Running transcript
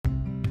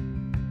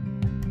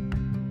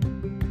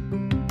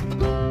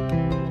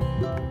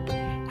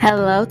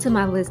Hello to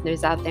my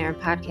listeners out there in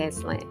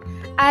podcast land.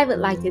 I would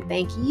like to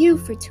thank you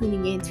for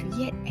tuning in to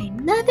yet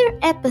another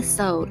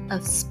episode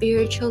of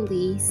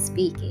Spiritually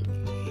Speaking.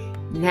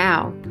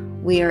 Now,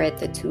 we are at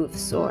the Two of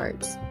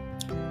Swords.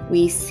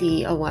 We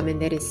see a woman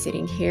that is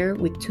sitting here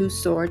with two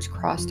swords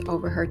crossed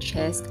over her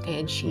chest,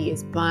 and she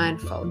is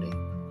blindfolded.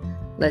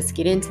 Let's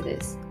get into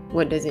this.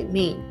 What does it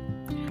mean?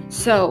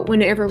 So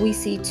whenever we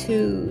see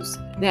twos,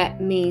 that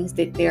means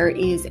that there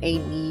is a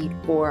need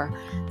for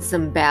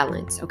some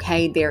balance,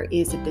 okay? There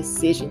is a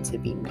decision to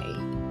be made.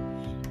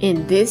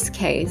 In this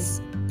case,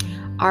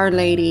 Our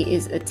Lady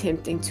is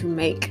attempting to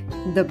make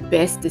the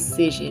best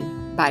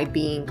decision by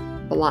being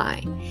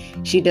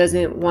blind. She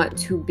doesn't want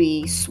to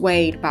be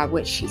swayed by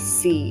what she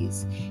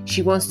sees.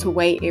 She wants to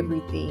weigh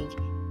everything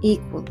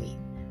equally,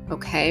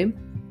 okay?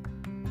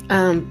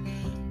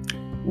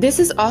 This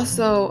is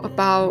also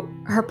about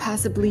her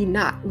possibly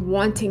not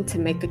wanting to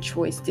make a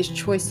choice. This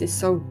choice is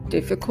so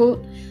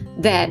difficult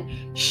that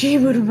she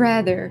would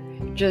rather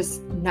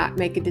just not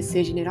make a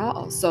decision at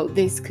all. So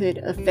this could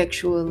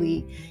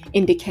effectually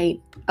indicate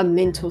a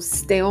mental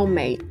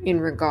stalemate in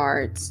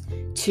regards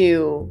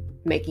to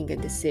making a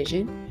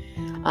decision.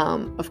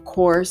 Of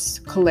course,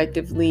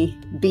 collectively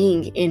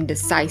being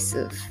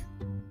indecisive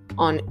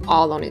on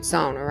its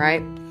own, all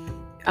right?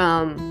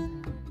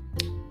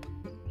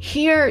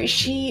 Here,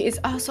 she is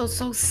also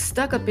so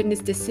stuck up in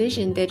this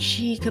decision that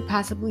she could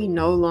possibly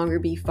no longer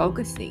be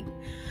focusing.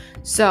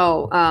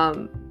 So,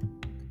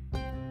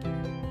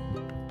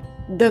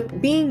 the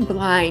being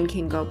blind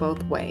can go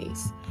both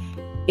ways.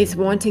 It's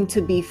wanting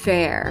to be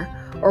fair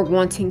or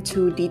wanting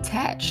to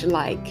detach,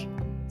 like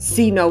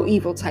see no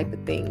evil type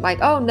of thing. Like,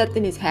 oh,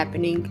 nothing is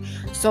happening.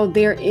 So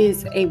there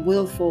is a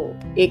willful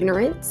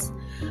ignorance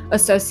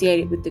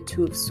associated with the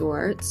Two of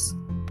Swords.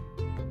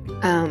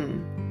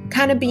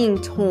 Kind of being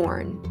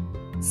torn,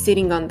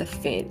 sitting on the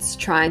fence,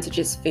 trying to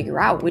just figure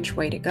out which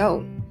way to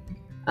go.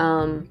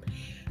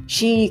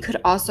 She could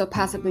also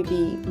possibly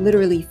be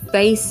literally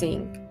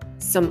facing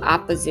some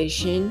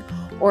opposition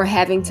or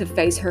having to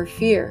face her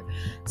fear.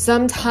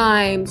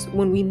 Sometimes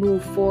when we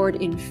move forward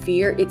in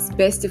fear, it's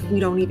best if we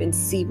don't even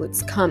see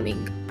what's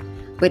coming,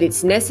 but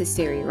it's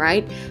necessary,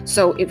 right?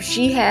 So if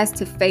she has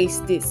to face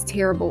this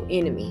terrible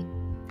enemy,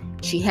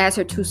 she has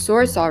her two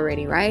swords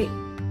already, right?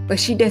 But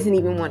she doesn't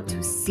even want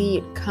to see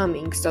it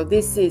coming. So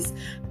this is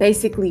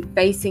basically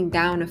facing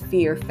down a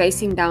fear,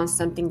 facing down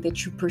something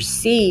that you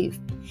perceive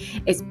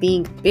as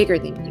being bigger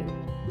than you.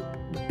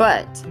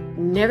 But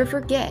never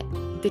forget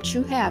that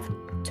you have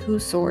two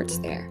swords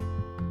there.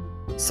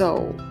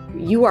 So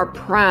you are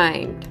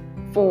primed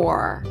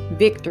for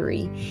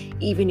victory,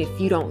 even if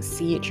you don't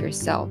see it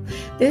yourself.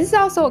 This is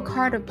also a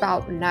card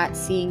about not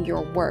seeing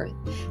your worth.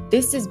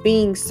 This is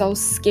being so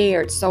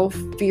scared, so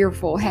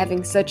fearful,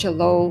 having such a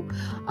low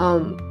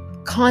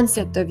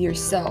concept of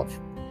yourself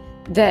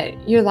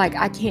that you're like,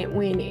 I can't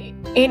win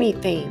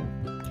anything.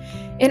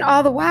 And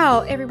all the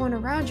while, everyone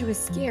around you is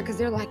scared because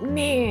they're like,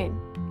 man,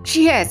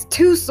 she has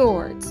two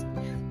swords.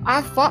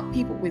 I fought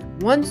people with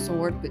one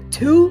sword, but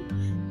two,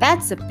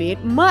 that's a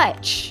bit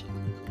much.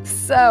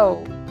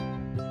 So,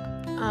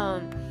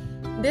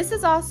 this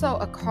is also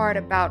a card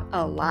about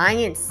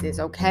alliances,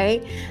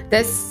 okay?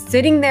 That's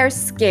sitting there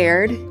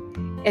scared,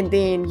 and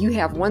then you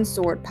have one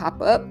sword pop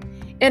up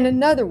and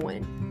another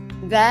one.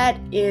 That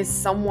is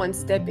someone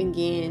stepping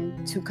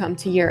in to come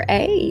to your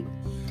aid.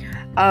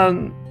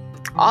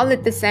 All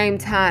at the same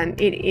time,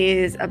 it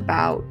is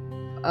about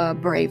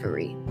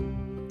bravery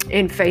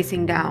and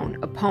facing down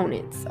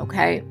opponents,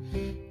 okay?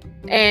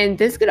 And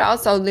this could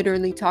also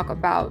literally talk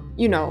about,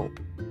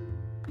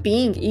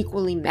 being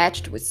equally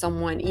matched with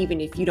someone even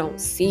if you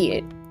don't see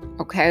it,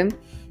 okay?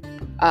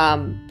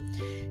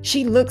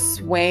 She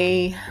looks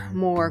way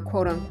more,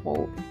 quote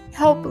unquote,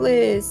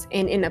 helpless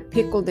and in a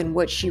pickle than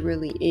what she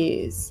really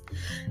is.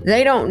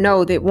 They don't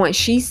know that once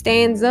she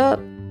stands up,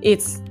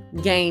 it's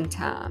game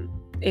time.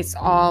 It's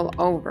all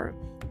over.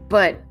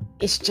 But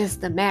it's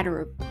just a matter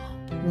of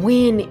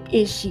when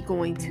is she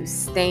going to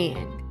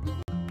stand?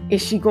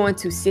 Is she going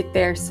to sit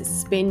there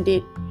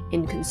suspended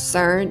and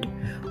concerned?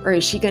 Or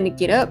is she going to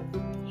get up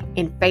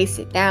and face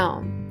it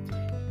down?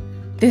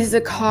 This is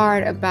a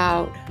card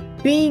about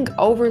being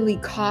overly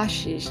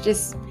cautious,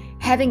 just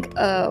having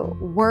a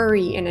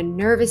worry and a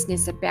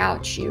nervousness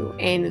about you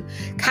and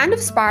kind of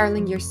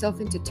spiraling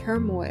yourself into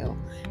turmoil.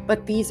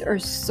 But these are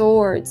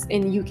swords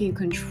and you can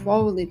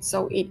control it.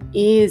 So it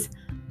is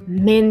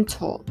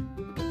mental.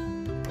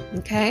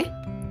 Okay?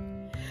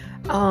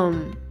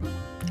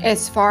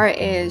 As far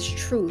as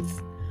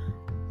truth,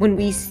 when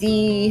we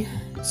see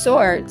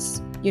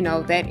swords,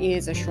 that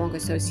is a strong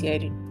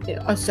association.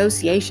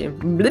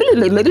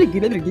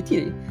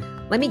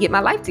 Let me get my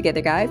life together,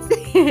 guys.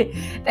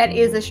 That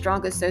is a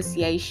strong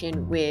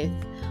association with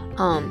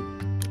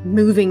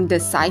moving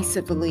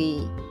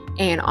decisively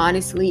and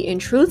honestly and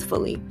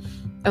truthfully.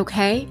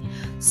 Okay?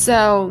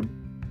 So,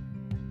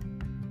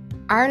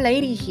 Our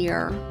Lady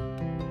here,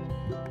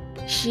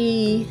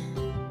 she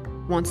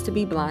wants to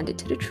be blinded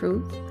to the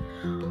truth,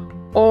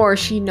 or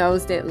she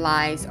knows that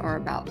lies are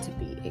about to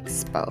be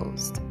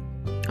exposed.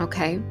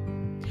 Okay?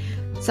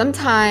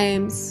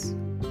 Sometimes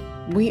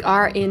we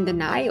are in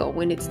denial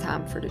when it's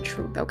time for the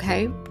truth,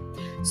 okay?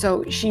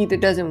 So she either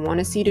doesn't want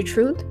to see the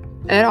truth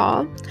at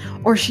all,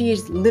 or she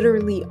is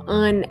literally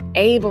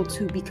unable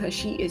to because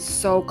she is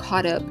so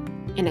caught up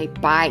in a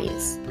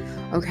bias,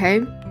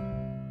 okay?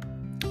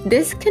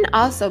 This can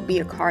also be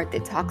a card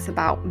that talks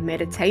about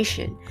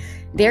meditation.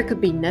 There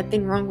could be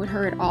nothing wrong with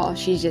her at all.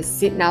 She's just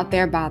sitting out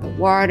there by the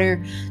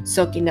water,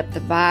 soaking up the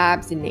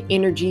vibes and the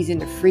energies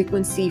and the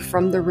frequency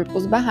from the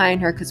ripples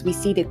behind her, because we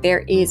see that there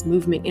is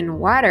movement in the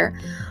water.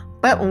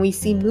 But when we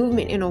see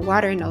movement in the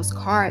water in those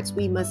cards,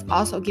 we must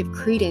also give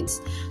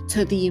credence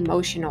to the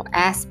emotional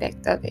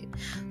aspect of it.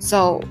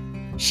 So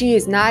she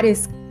is not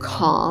as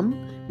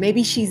calm.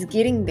 Maybe she's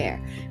getting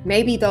there.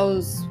 Maybe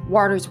those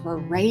waters were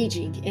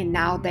raging and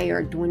now they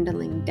are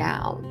dwindling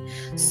down.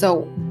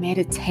 So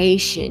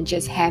meditation,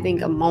 just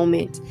having a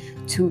moment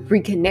to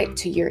reconnect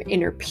to your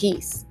inner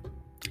peace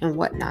and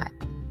whatnot.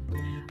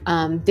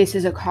 This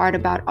is a card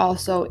about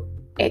also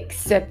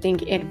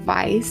accepting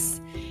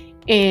advice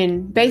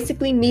and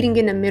basically meeting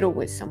in the middle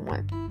with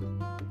someone.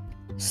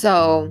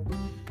 So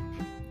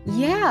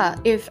yeah,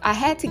 if I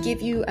had to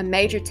give you a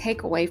major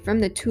takeaway from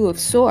the Two of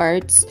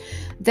Swords,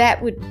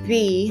 that would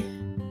be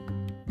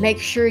make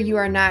sure you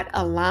are not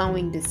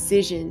allowing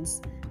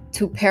decisions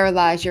to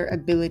paralyze your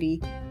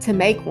ability to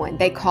make one.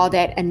 They call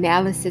that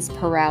analysis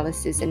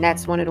paralysis, and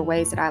that's one of the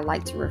ways that I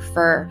like to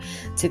refer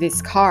to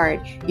this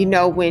card. You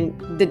know, when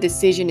the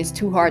decision is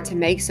too hard to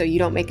make, so you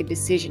don't make a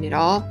decision at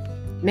all,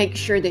 make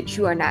sure that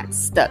you are not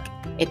stuck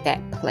at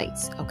that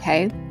place,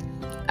 okay?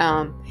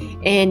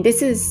 And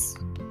this is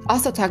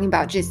also talking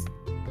about just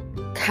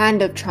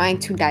kind of trying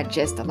to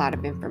digest a lot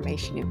of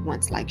information at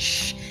once. Like,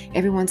 shh,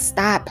 everyone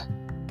stop.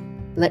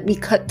 Let me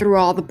cut through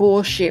all the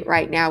bullshit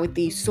right now with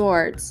these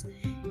swords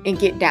and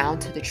get down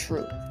to the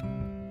truth.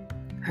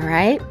 All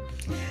right?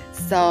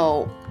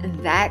 So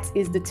that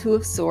is the Two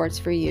of Swords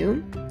for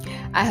you.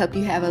 I hope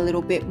you have a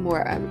little bit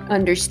more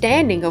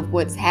understanding of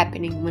what's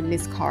happening when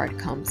this card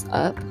comes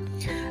up.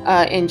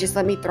 And just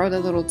let me throw the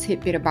little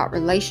tidbit about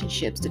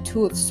relationships. The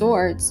Two of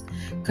Swords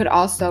could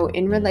also,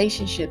 in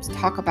relationships,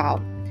 talk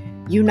about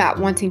you not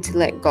wanting to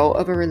let go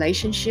of a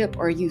relationship,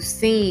 or you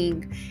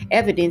seeing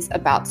evidence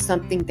about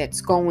something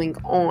that's going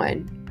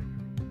on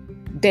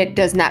that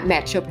does not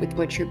match up with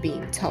what you're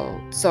being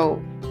told.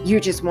 So you're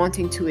just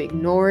wanting to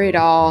ignore it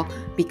all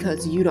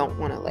because you don't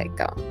want to let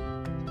go.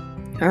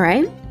 All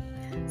right?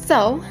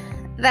 So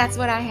that's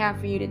what I have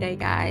for you today,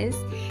 guys.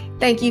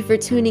 Thank you for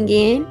tuning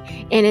in.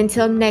 And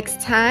until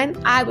next time,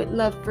 I would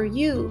love for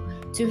you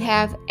to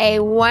have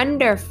a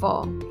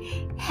wonderful,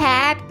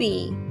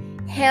 happy,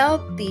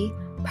 healthy,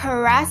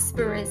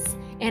 prosperous,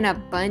 and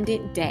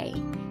abundant day.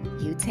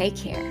 You take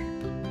care.